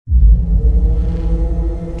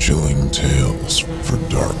chilling tales for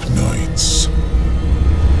dark nights.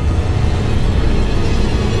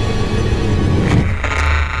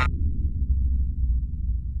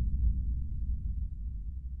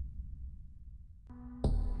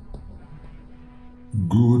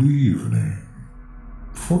 Good evening.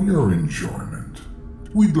 For your enjoyment,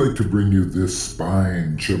 we'd like to bring you this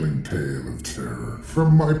spine-chilling tale of terror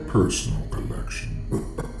from my personal collection.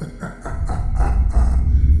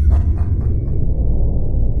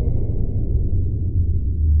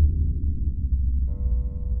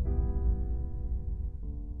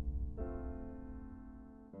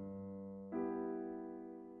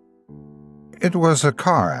 It was a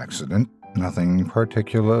car accident, nothing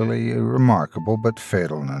particularly remarkable, but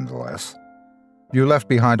fatal nonetheless. You left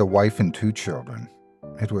behind a wife and 2 children.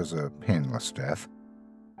 It was a painless death.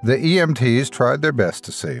 The EMTs tried their best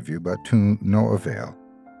to save you, but to no avail.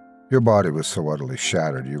 Your body was so utterly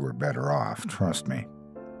shattered you were better off, trust me.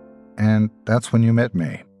 And that's when you met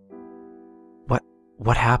me.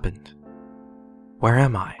 What happened? Where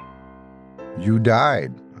am I? You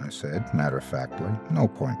died, I said, matter-of-factly. No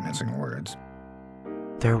point missing words.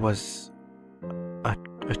 There was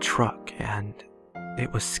a truck, and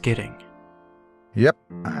it was skidding. Yep,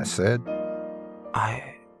 I said.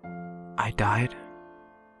 I died?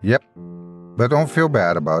 Yep, but don't feel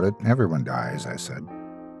bad about it. Everyone dies, I said.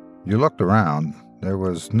 You looked around. There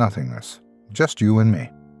was nothingness. Just you and me.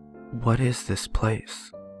 What is this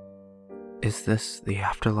place? Is this the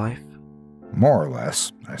afterlife? More or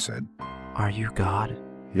less, I said. Are you God?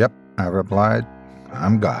 Yep, I replied.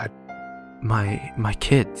 I'm God. My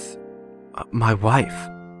kids. My wife.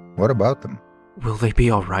 What about them? Will they be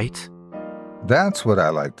all right? That's what I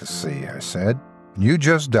like to see, I said. You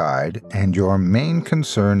just died, and your main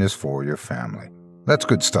concern is for your family. That's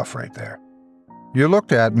good stuff right there. You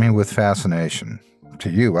looked at me with fascination. To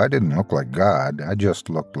you, I didn't look like God. I just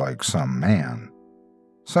looked like some man.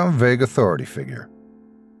 Some vague authority figure.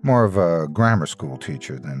 More of a grammar school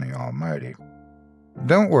teacher than the Almighty.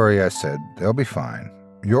 Don't worry, I said. They'll be fine.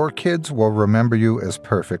 Your kids will remember you as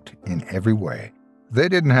perfect in every way. They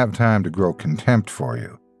didn't have time to grow contempt for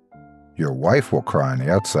you. Your wife will cry on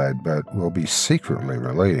the outside, but will be secretly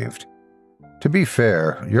relieved. To be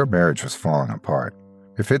fair, your marriage was falling apart.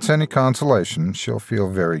 If it's any consolation, she'll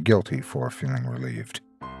feel very guilty for feeling relieved.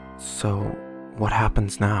 So, what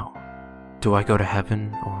happens now? Do I go to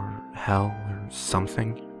heaven or hell or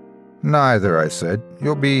something? Neither, I said.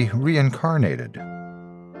 You'll be reincarnated.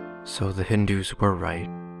 So the Hindus were right.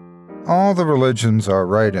 All the religions are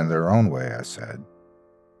right in their own way, I said.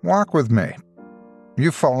 Walk with me.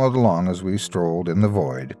 You followed along as we strolled in the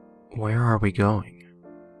void. Where are we going?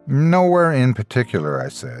 Nowhere in particular, I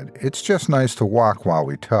said. It's just nice to walk while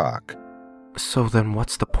we talk. So then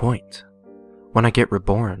what's the point? When I get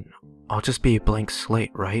reborn, I'll just be a blank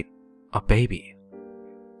slate, right? A baby.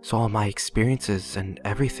 So all my experiences and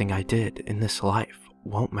everything I did in this life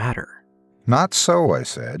won't matter. Not so, I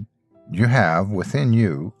said. You have within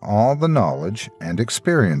you all the knowledge and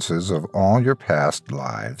experiences of all your past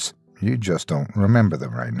lives. You just don't remember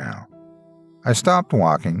them right now. I stopped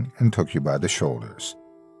walking and took you by the shoulders.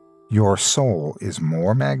 Your soul is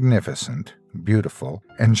more magnificent, beautiful,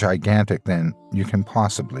 and gigantic than you can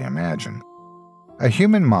possibly imagine. A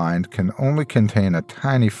human mind can only contain a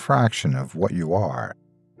tiny fraction of what you are.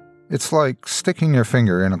 It's like sticking your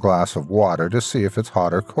finger in a glass of water to see if it's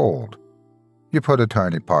hot or cold. You put a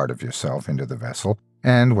tiny part of yourself into the vessel,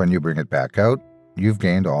 and when you bring it back out, you've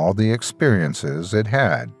gained all the experiences it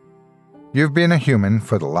had. You've been a human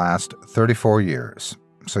for the last 34 years,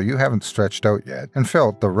 so you haven't stretched out yet and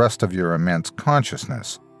felt the rest of your immense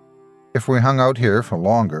consciousness. If we hung out here for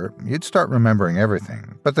longer, you'd start remembering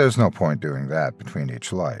everything, but there's no point doing that between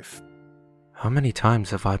each life. How many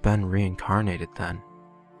times have I been reincarnated then?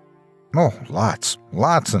 Oh, lots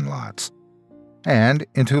and lots. And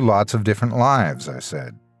into lots of different lives, I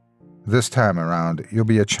said. This time around, you'll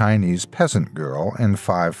be a Chinese peasant girl in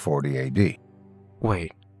 540 AD.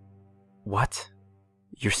 Wait, what?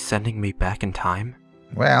 You're sending me back in time?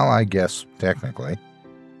 Well, I guess, technically.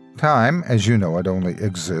 Time, as you know it, only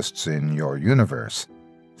exists in your universe.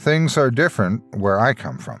 Things are different where I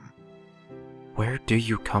come from. Where do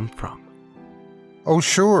you come from? Oh,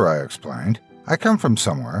 sure, I explained. I come from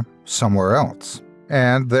somewhere else.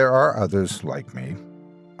 And there are others like me.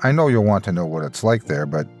 I know you'll want to know what it's like there,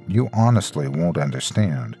 but you honestly won't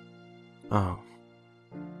understand. Oh.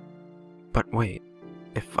 But wait,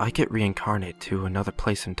 if I get reincarnated to another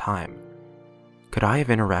place in time, could I have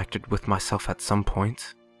interacted with myself at some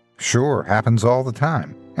point? Sure, happens all the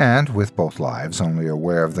time. And with both lives only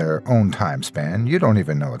aware of their own time span, you don't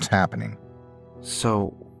even know it's happening.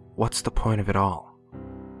 So, what's the point of it all?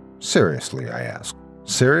 Seriously, I asked.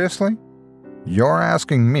 Seriously? You're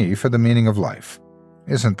asking me for the meaning of life.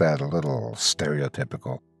 Isn't that a little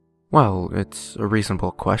stereotypical? Well, it's a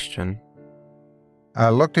reasonable question. I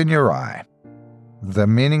looked in your eye. The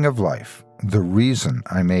meaning of life, the reason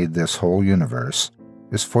I made this whole universe,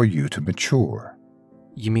 is for you to mature.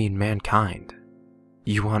 You mean mankind?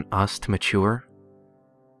 You want us to mature?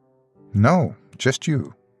 No, just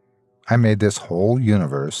you. I made this whole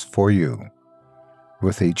universe for you.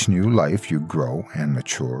 With each new life, you grow and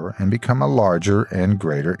mature and become a larger and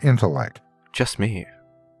greater intellect. Just me.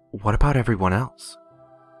 What about everyone else?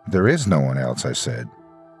 There is no one else, I said.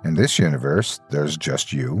 In this universe, there's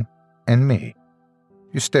just you and me.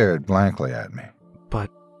 You stared blankly at me. But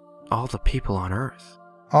all the people on Earth.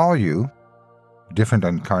 All you. Different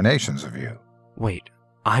incarnations of you. Wait,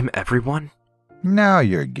 I'm everyone? Now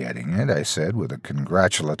you're getting it, I said with a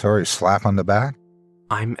congratulatory slap on the back.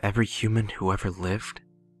 I'm every human who ever lived?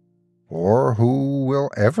 Or who will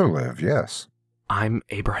ever live, yes. I'm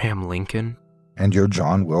Abraham Lincoln? And you're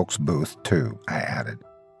John Wilkes Booth, too, I added.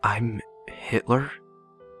 I'm Hitler?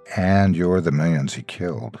 And you're the millions he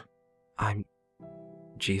killed. I'm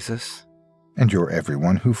Jesus? And you're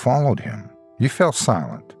everyone who followed him. You fell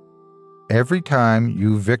silent. Every time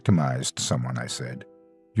you victimized someone, I said,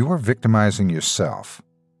 you are victimizing yourself.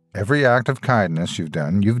 Every act of kindness you've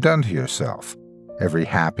done to yourself. Every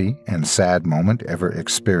happy and sad moment ever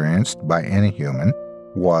experienced by any human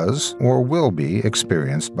was or will be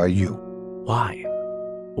experienced by you. Why?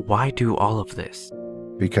 Why do all of this?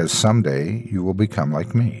 Because someday you will become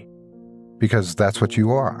like me. Because that's what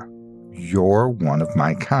you are. You're one of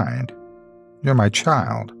my kind. You're my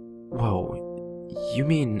child. Whoa, you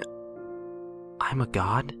mean I'm a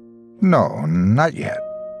god? No, not yet.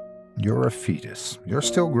 You're a fetus. You're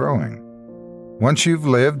still growing. Once you've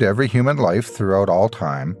lived every human life throughout all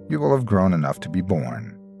time, you will have grown enough to be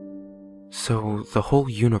born. So the whole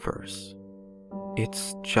universe,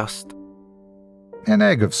 it's just... An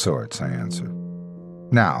egg of sorts, I answered.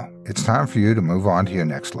 Now, it's time for you to move on to your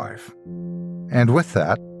next life. And with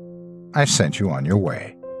that, I sent you on your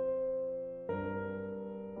way.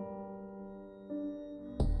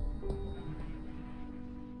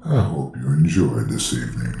 I hope you enjoyed this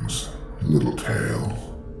evening's little tale.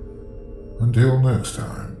 Until next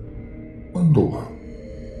time, bundle up,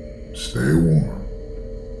 stay warm,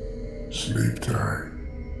 sleep tight.